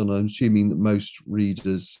witchcraft, and I'm assuming that most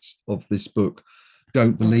readers of this book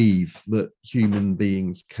don't believe that human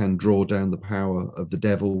beings can draw down the power of the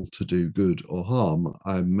devil to do good or harm.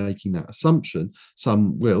 I'm making that assumption.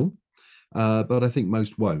 Some will, but I think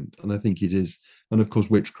most won't. And I think it is, and of course,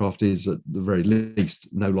 witchcraft is at the very least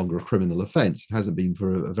no longer a criminal offence. It hasn't been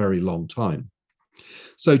for a very long time.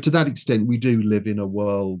 So to that extent, we do live in a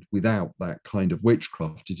world without that kind of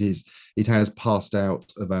witchcraft. It has passed out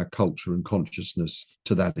of our culture and consciousness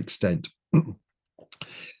to that extent.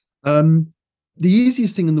 The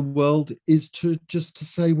easiest thing in the world is to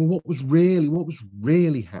say, well, what was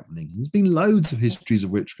really happening? There's been loads of histories of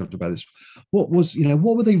witchcraft about this. What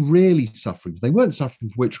were they really suffering? They weren't suffering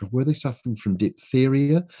from witchcraft. Were they suffering from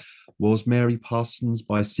diphtheria? Was Mary Parsons,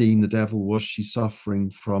 by seeing the devil, was she suffering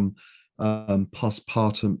from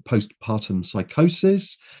postpartum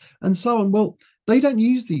psychosis and so on? Well, they don't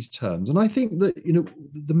use these terms. And I think that,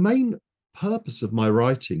 the main purpose of my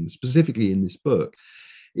writing, specifically in this book,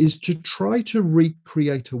 is to try to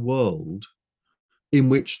recreate a world in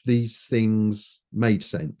which these things made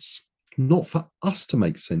sense, not for us to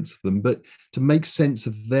make sense of them, but to make sense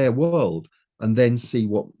of their world and then see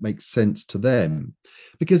what makes sense to them.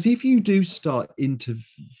 Because if you do start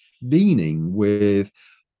intervening with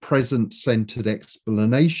present-centered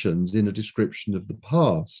explanations in a description of the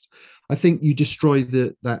past, I think you destroy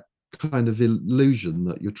that kind of illusion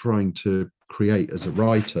that you're trying to create as a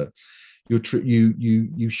writer.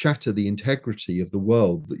 You shatter the integrity of the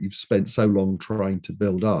world that you've spent so long trying to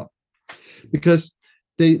build up, because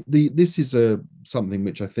this is something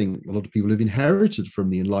which I think a lot of people have inherited from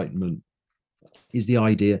the Enlightenment, is the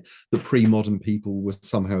idea that pre-modern people were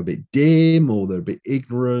somehow a bit dim, or they're a bit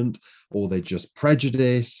ignorant, or they're just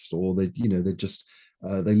prejudiced, or they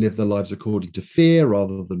live their lives according to fear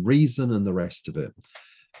rather than reason, and the rest of it.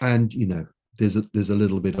 And there's a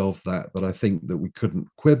little bit of that I think that we couldn't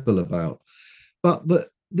quibble about, but that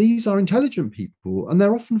these are intelligent people, and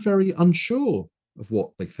they're often very unsure of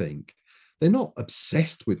what they think. They're not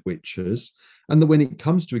obsessed with witches, and that when it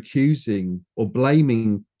comes to accusing or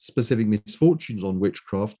blaming specific misfortunes on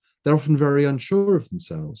witchcraft, they're often very unsure of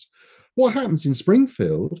themselves. What happens in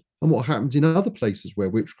Springfield and what happens in other places where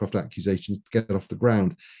witchcraft accusations get off the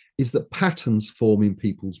ground is that patterns form in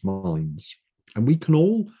people's minds. And we can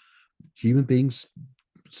all, human beings,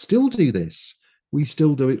 still do this. We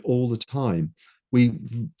still do it all the time. We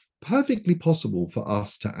perfectly possible for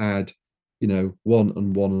us to add, one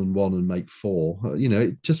and one and one and make four.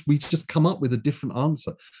 We just come up with a different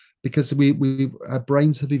answer because our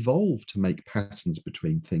brains have evolved to make patterns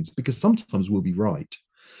between things, because sometimes we'll be right.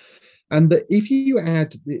 And that if you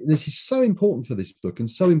add, this is so important for this book and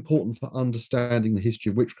so important for understanding the history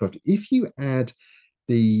of witchcraft, if you add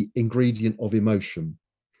the ingredient of emotion,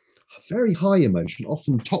 very high emotion,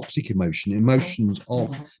 often toxic emotion, emotions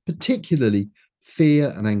of particularly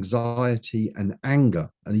fear and anxiety and anger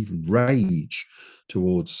and even rage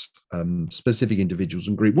towards specific individuals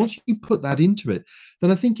and groups. Once you put that into it,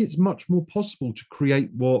 then I think it's much more possible to create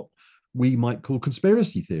what we might call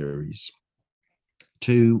conspiracy theories,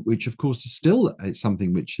 which of course is still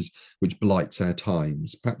something which blights our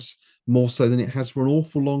times, perhaps more so than it has for an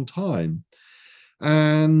awful long time.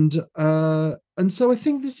 And so I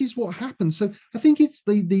think this is what happens. So I think it's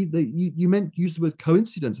you use the word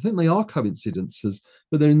coincidence. I think they are coincidences,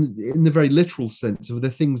 but they're in the very literal sense of the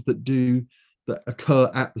things that occur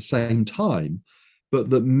at the same time, but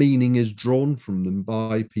that meaning is drawn from them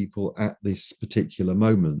by people at this particular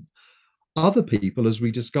moment. Other people, as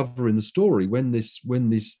we discover in the story, when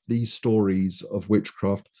these stories of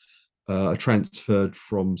witchcraft are transferred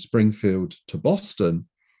from Springfield to Boston,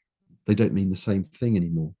 they don't mean the same thing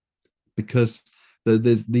anymore, because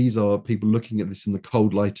these are people looking at this in the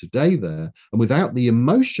cold light of day there, and without the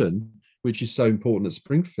emotion, which is so important at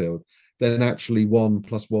Springfield, then actually 1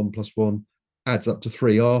 + 1 + 1 adds up to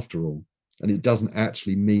 3 after all, and it doesn't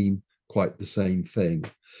actually mean quite the same thing.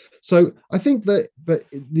 So I think that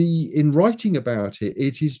in writing about it,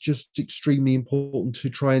 it is just extremely important to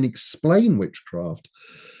try and explain witchcraft,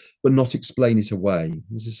 but not explain it away.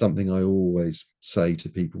 This is something I always say to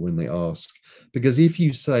people when they ask, because if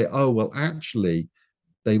you say, oh, well, actually,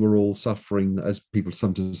 they were all suffering, as people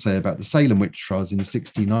sometimes say about the Salem witch trials in the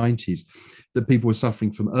 1690s, that people were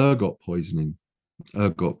suffering from ergot poisoning,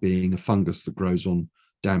 ergot being a fungus that grows on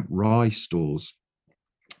damp rye stores.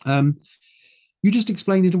 You just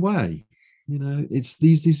explain it away. This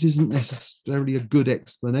isn't necessarily a good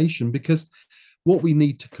explanation, because what we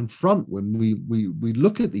need to confront when we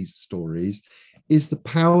look at these stories is the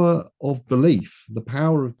power of belief, the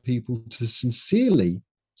power of people to sincerely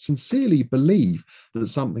believe that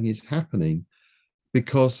something is happening,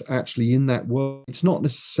 because actually in that world, it's not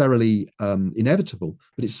necessarily inevitable,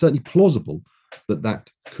 but it's certainly plausible that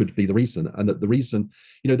could be the reason, and that the reason,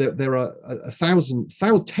 there are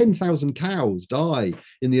 10,000 cows die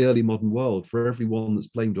in the early modern world for every one that's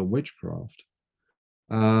blamed on witchcraft.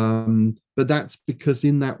 But that's because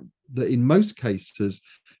in most cases,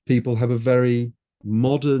 people have a very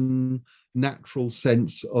modern, natural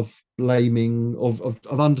sense of blaming, of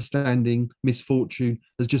understanding misfortune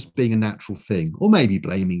as just being a natural thing, or maybe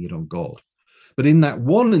blaming it on God. But in that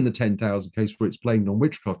 1 in the 10,000 case where it's blamed on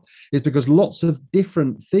witchcraft, it's because lots of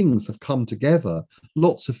different things have come together.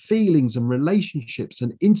 Lots of feelings and relationships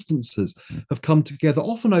and instances have come together,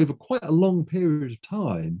 often over quite a long period of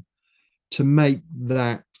time, to make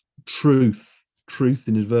that truth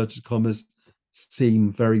in inverted commas seem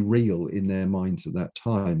very real in their minds at that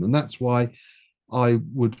time. And that's why I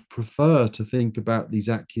would prefer to think about these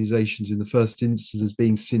accusations in the first instance as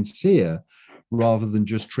being sincere, rather than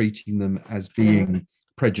just treating them as being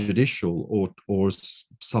prejudicial or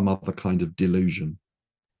some other kind of delusion.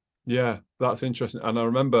 Yeah, that's interesting. And I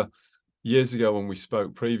remember years ago when we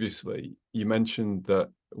spoke previously, you mentioned that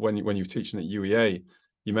when you were teaching at UEA,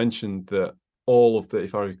 you mentioned that all of the,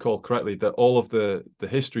 if I recall correctly, that all of the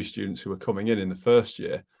history students who were coming in the first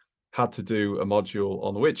year had to do a module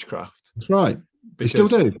on witchcraft. That's right. Because, they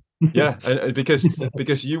still do. Yeah, and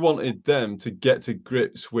because you wanted them to get to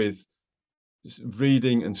grips with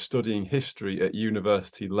reading and studying history at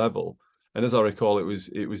university level. And as I recall, it was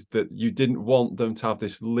that you didn't want them to have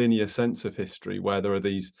this linear sense of history where there are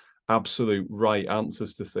these absolute right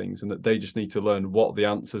answers to things, and that they just need to learn what the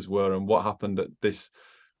answers were and what happened at this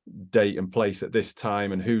date and place at this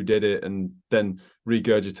time and who did it, and then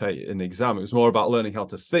regurgitate it in the exam. It was more about learning how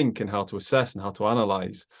to think and how to assess and how to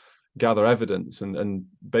analyze, gather evidence, and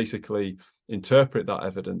basically interpret that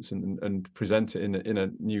evidence and present it in a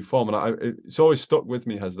new form. And it's always stuck with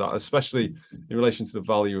me as that, especially in relation to the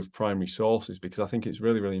value of primary sources, because I think it's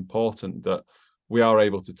really, really important that we are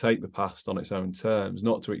able to take the past on its own terms,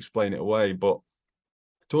 not to explain it away, but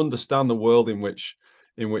to understand the world in which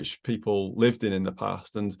people lived in the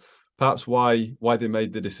past, and perhaps why they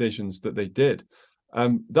made the decisions that they did.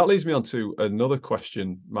 That leads me on to another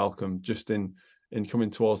question, Malcolm, just in coming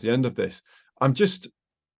towards the end of this. I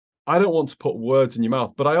don't want to put words in your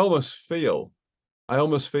mouth, but I almost feel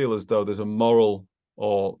as though there's a moral,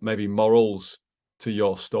 or maybe morals, to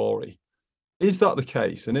your story. Is that the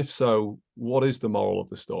case? And if so, what is the moral of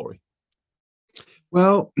the story?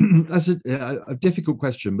 Well, that's a difficult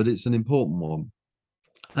question, but it's an important one.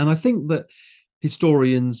 And I think that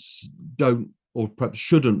historians don't, or perhaps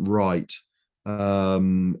shouldn't, write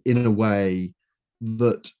in a way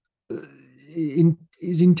that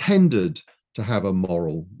is intended to have a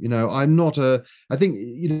moral. I think,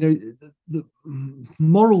 the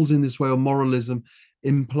morals in this way, or moralism,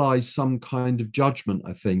 implies some kind of judgment,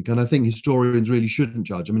 I think. And I think historians really shouldn't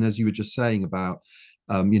judge. I mean, as you were just saying about,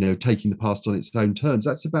 taking the past on its own terms,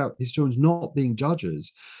 that's about historians not being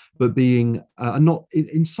judges, but being, not,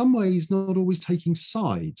 in some ways, not always taking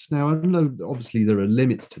sides. Now, I know obviously there are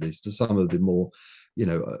limits to this, to some of the more,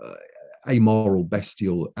 amoral,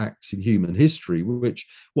 bestial acts in human history, which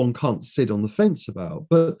one can't sit on the fence about.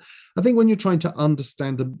 But I think when you're trying to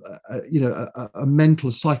understand a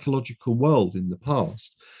mental, psychological world in the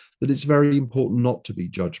past, that it's very important not to be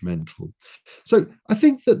judgmental. So I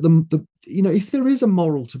think that if there is a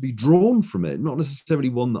moral to be drawn from it, not necessarily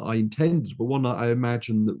one that I intended, but one that I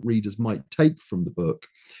imagine that readers might take from the book,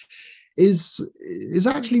 is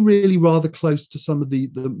actually really rather close to some of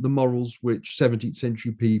the morals which 17th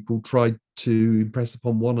century people tried to impress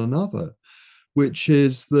upon one another, which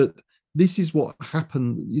is that this is what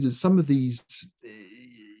happened. Some of these,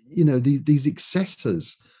 these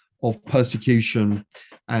excesses of persecution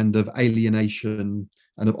and of alienation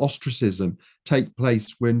and of ostracism take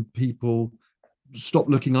place when people stop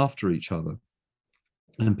looking after each other,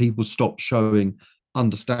 and people stop showing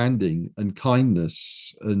understanding and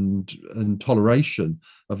kindness and toleration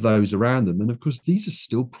of those around them. And of course, these are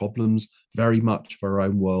still problems very much for our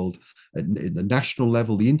own world, in the national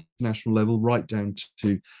level, the international level, right down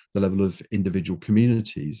to the level of individual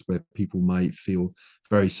communities, where people might feel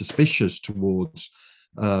very suspicious towards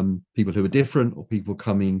people who are different, or people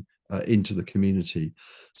coming into the community.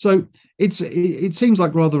 So it seems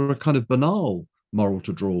like rather a kind of banal moral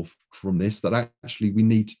to draw from this, that actually we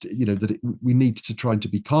need to, we need to try to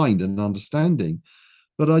be kind and understanding.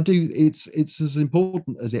 But it's as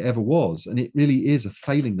important as it ever was, and it really is a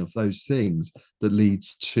failing of those things that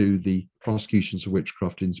leads to the prosecutions of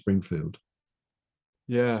witchcraft in Springfield.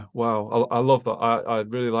 Yeah, wow, I love that. I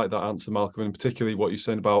really like that answer, Malcolm, and particularly what you're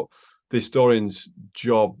saying about the historian's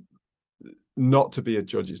job not to be a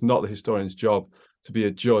judge. It's not the historian's job to be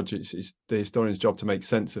a judge. It's the historian's job to make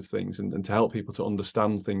sense of things, and to help people to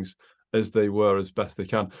understand things as they were, as best they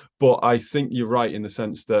can. But I think you're right in the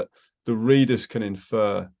sense that the readers can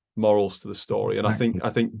infer morals to the story, and I think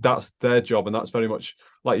that's their job, and that's very much,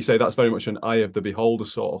 like you say, that's very much an eye of the beholder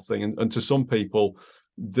sort of thing. And to some people,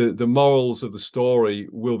 the morals of the story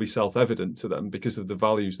will be self-evident to them because of the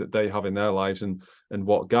values that they have in their lives, and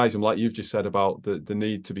what guides them, like you've just said about the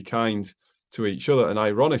need to be kind to each other. And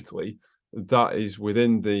ironically, that is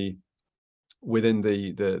within the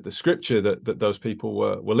scripture that those people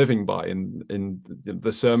were living by, in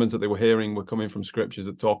the sermons that they were hearing were coming from scriptures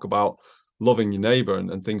that talk about loving your neighbor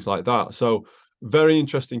and things like that. So very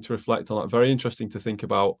interesting to reflect on that, very interesting to think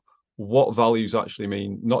about what values actually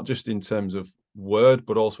mean, not just in terms of word,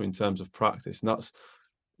 but also in terms of practice. And that's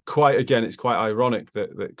it's quite ironic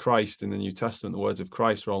that Christ in the New Testament, the words of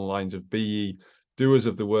Christ are on the lines of, be ye doers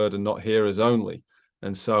of the word and not hearers only.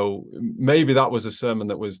 And so maybe that was a sermon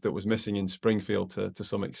that was missing in Springfield to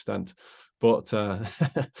some extent. But I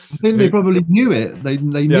think they probably knew it. They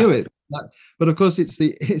knew it. But of course, it's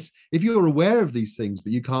if you're aware of these things,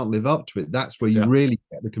 but you can't live up to it, that's where you really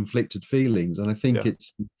get the conflicted feelings. And I think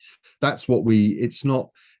it's not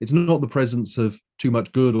the presence of too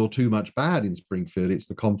much good or too much bad in Springfield. It's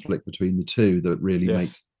the conflict between the two that really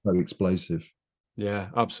makes it so explosive. Yeah,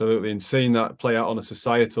 absolutely. And seeing that play out on a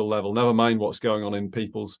societal level, never mind what's going on in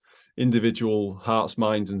people's individual hearts,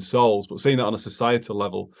 minds, and souls, but seeing that on a societal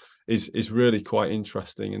level is really quite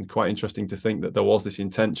interesting, and quite interesting to think that there was this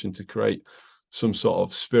intention to create some sort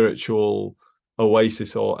of spiritual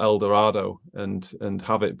oasis or El Dorado, and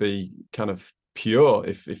have it be kind of pure,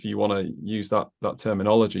 if you want to use that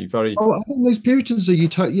terminology. Very. Oh, I think those Puritans are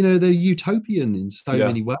they're utopian in so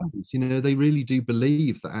many ways. They really do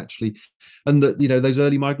believe that actually, and that those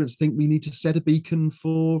early migrants think we need to set a beacon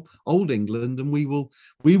for old England, and we will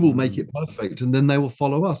make it perfect, and then they will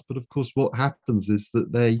follow us. But of course, what happens is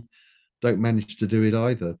that they don't manage to do it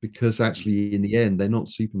either, because actually, in the end, they're not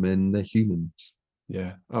supermen; they're humans.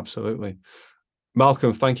 Yeah, absolutely.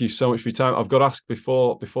 Malcolm, thank you so much for your time. I've got to ask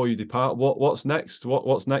before you depart, what's next?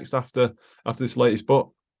 What's next after this latest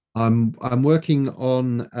book? I'm working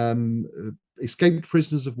on escaped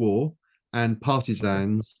prisoners of war and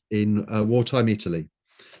partisans in wartime Italy.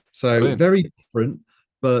 So Brilliant. very different,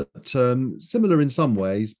 but similar in some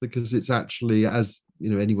ways, because it's actually, as you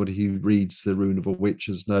know, anybody who reads The Rune of All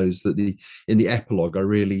Witches knows that in the epilogue I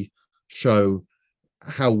really show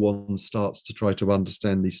how one starts to try to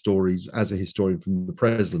understand these stories as a historian from the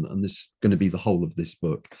present, and this is going to be the whole of this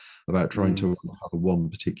book about trying to uncover one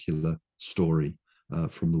particular story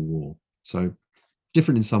from the war. So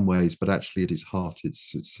different in some ways, but actually at its heart,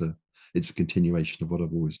 it's a continuation of what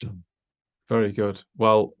I've always done. Very good.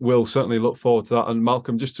 Well, we'll certainly look forward to that. And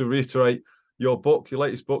Malcolm, just to reiterate, your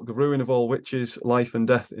latest book, The Ruin of All Witches, Life and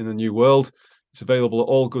Death in the New World. It's available at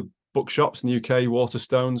all good bookshops in the UK,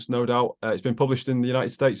 Waterstones, no doubt. It's been published in the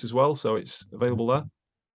United States as well, so it's available there.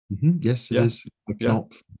 Yes, it is.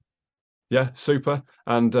 Yeah, super.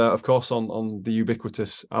 And of course on the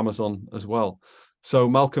ubiquitous Amazon as well. So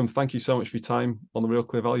Malcolm, thank you so much for your time on the Real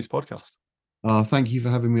Clear Values podcast. Thank you for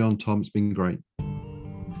having me on, Tom. It's been great.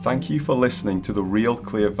 Thank you for listening to the Real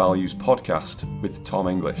Clear Values podcast with Tom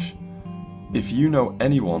English. If you know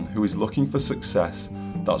anyone who is looking for success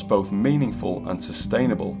that's both meaningful and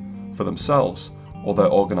sustainable for themselves or their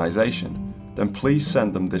organization, then please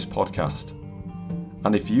send them this podcast.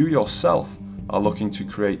 And if you yourself are looking to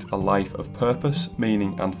create a life of purpose,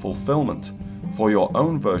 meaning, and fulfillment for your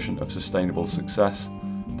own version of sustainable success,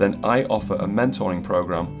 then I offer a mentoring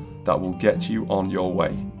program that will get you on your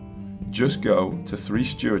way. Just go to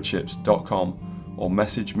 3stewardships.com or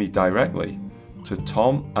message me directly to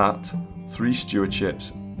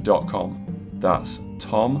tom@3stewardships.com. That's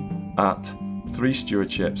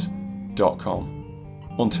tom@3stewardships.com.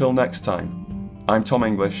 Until next time, I'm Tom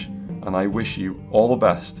English, and I wish you all the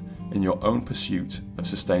best in your own pursuit of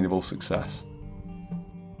sustainable success.